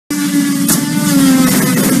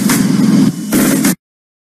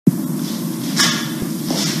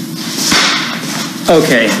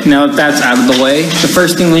Okay, now that that's out of the way, the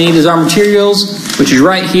first thing we need is our materials, which is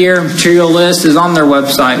right here. Material list is on their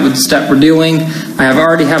website with the step we're doing. I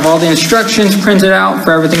already have all the instructions printed out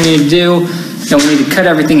for everything we need to do, and we need to cut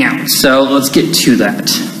everything out. So let's get to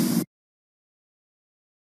that.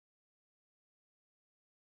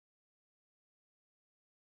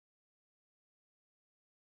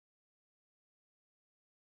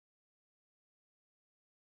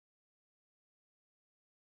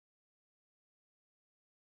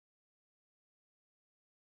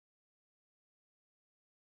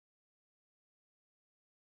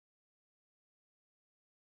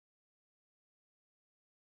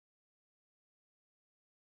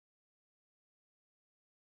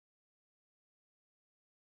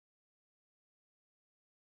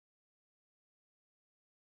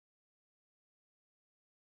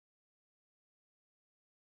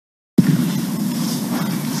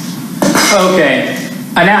 Okay,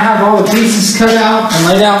 I now have all the pieces cut out and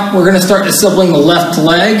laid out. We're going to start assembling the left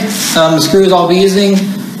leg. The screws I'll be using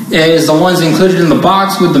is the ones included in the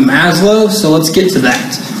box with the Maslow, so let's get to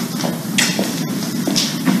that.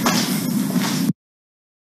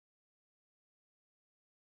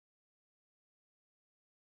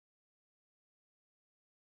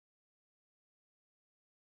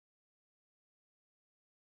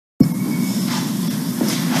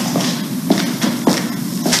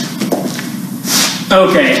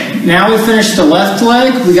 Okay, now we finished the left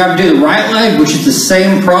leg, we got to do the right leg, which is the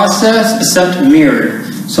same process except mirrored.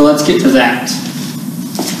 So let's get to that.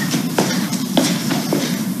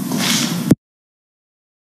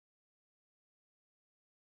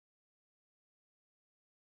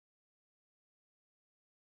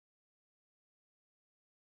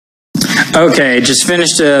 Okay, just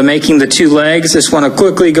finished making the two legs. Just want to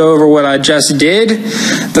quickly go over what I just did.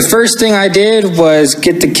 The first thing I did was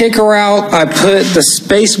get the kicker out. I put the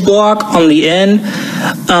space block on the end,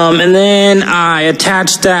 and then I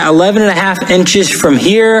attached that 11.5 inches from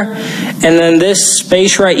here, and then this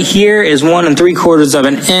space right here is 1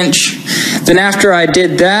 3/4 inch. Then after I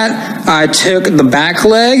did that, I took the back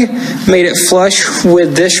leg, made it flush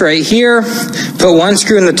with this right here, put one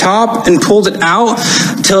screw in the top and pulled it out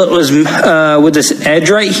till it was with this edge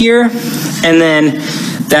right here, and then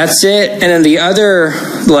that's it. And then the other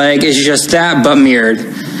leg is just that but mirrored.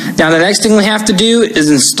 Now the next thing we have to do is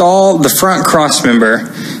install the front cross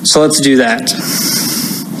member. So let's do that.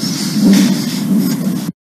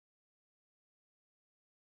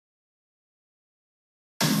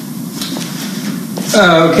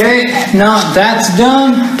 Okay, now that's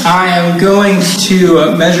done, I am going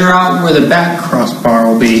to measure out where the back crossbar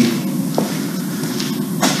will be.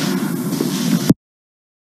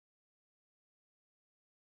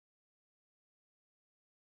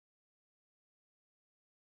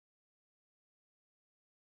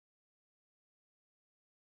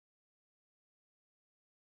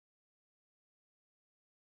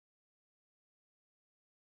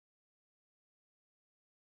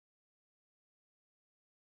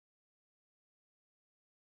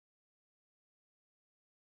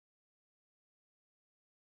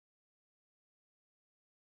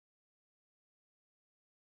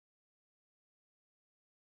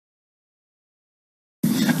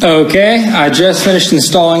 Okay, I just finished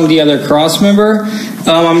installing the other cross member.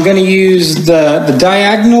 I'm going to use the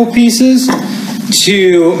diagonal pieces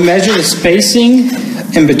to measure the spacing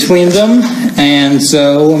in between them, and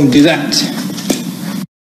so I'm going to do that.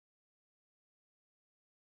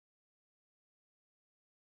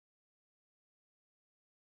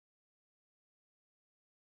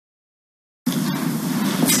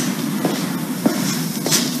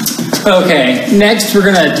 Okay, next we're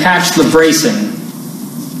going to attach the bracing.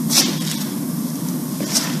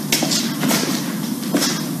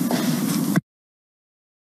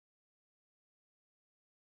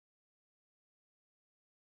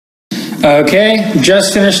 Okay,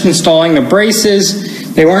 just finished installing the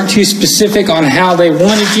braces. They weren't too specific on how they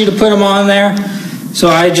wanted you to put them on there, so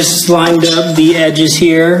I just lined up the edges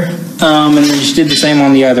here and then just did the same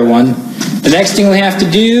on the other one. The next thing we have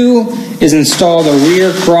to do is install the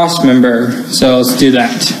rear cross member, so let's do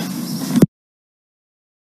that.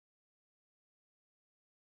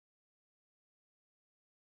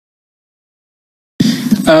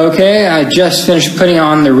 Okay, I just finished putting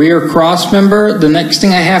on the rear cross member. The next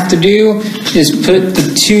thing I have to do is put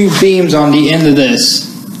the two beams on the end of this.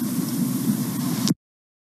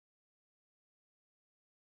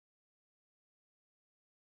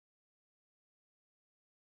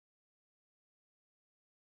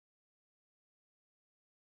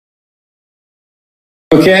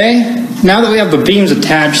 Okay, now that we have the beams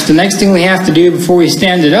attached, the next thing we have to do before we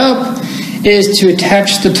stand it up is to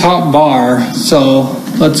attach the top bar. So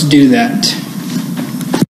let's do that.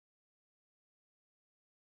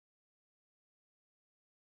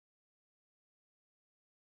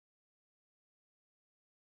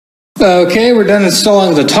 Okay, we're done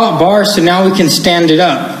installing the top bar, so now we can stand it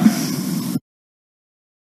up.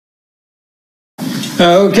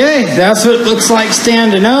 Okay, that's what it looks like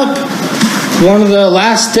standing up. One of the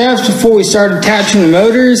last steps before we start attaching the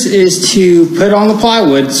motors is to put on the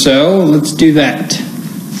plywood, so let's do that.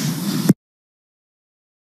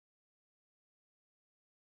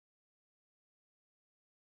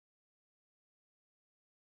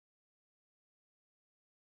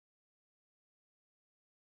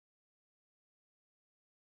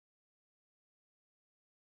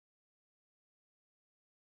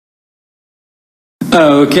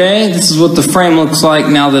 Okay, this is what the frame looks like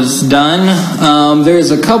now that it's done.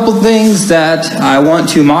 There's a couple things that I want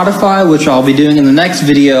to modify, which I'll be doing in the next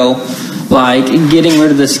video, like getting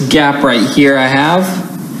rid of this gap right here I have.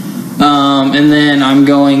 And then I'm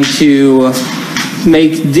going to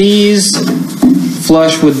make these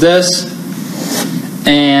flush with this,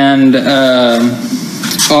 and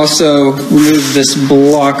also remove this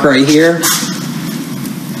block right here.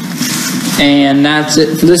 And that's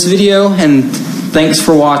it for this video, and thanks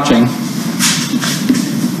for watching.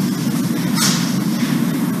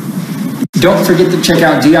 Don't forget to check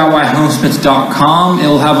out DIYHomesmith.com. It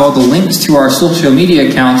will have all the links to our social media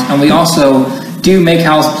accounts, and we also do make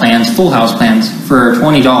house plans, full house plans, for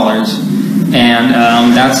 $20.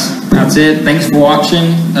 And that's it. Thanks for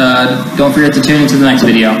watching. Don't forget to tune into the next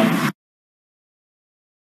video.